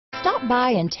Stop by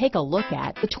and take a look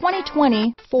at the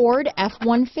 2020 Ford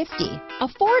F-150. A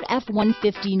Ford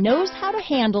F-150 knows how to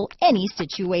handle any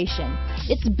situation.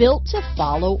 It's built to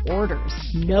follow orders,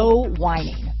 no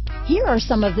whining. Here are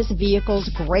some of this vehicle's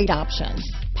great options: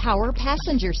 power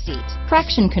passenger seat,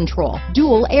 traction control,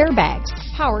 dual airbags,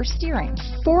 power steering,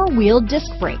 four-wheel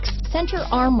disc brakes, center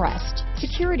armrest,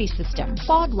 security system,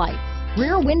 fog lights,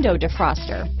 rear window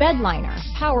defroster, bed liner,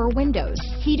 power windows,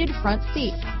 heated front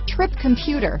seats, trip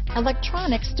computer,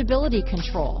 electronic stability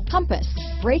control, compass,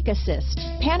 brake assist,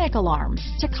 panic alarm,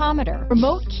 tachometer,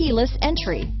 remote keyless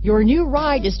entry. Your new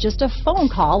ride is just a phone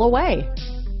call away.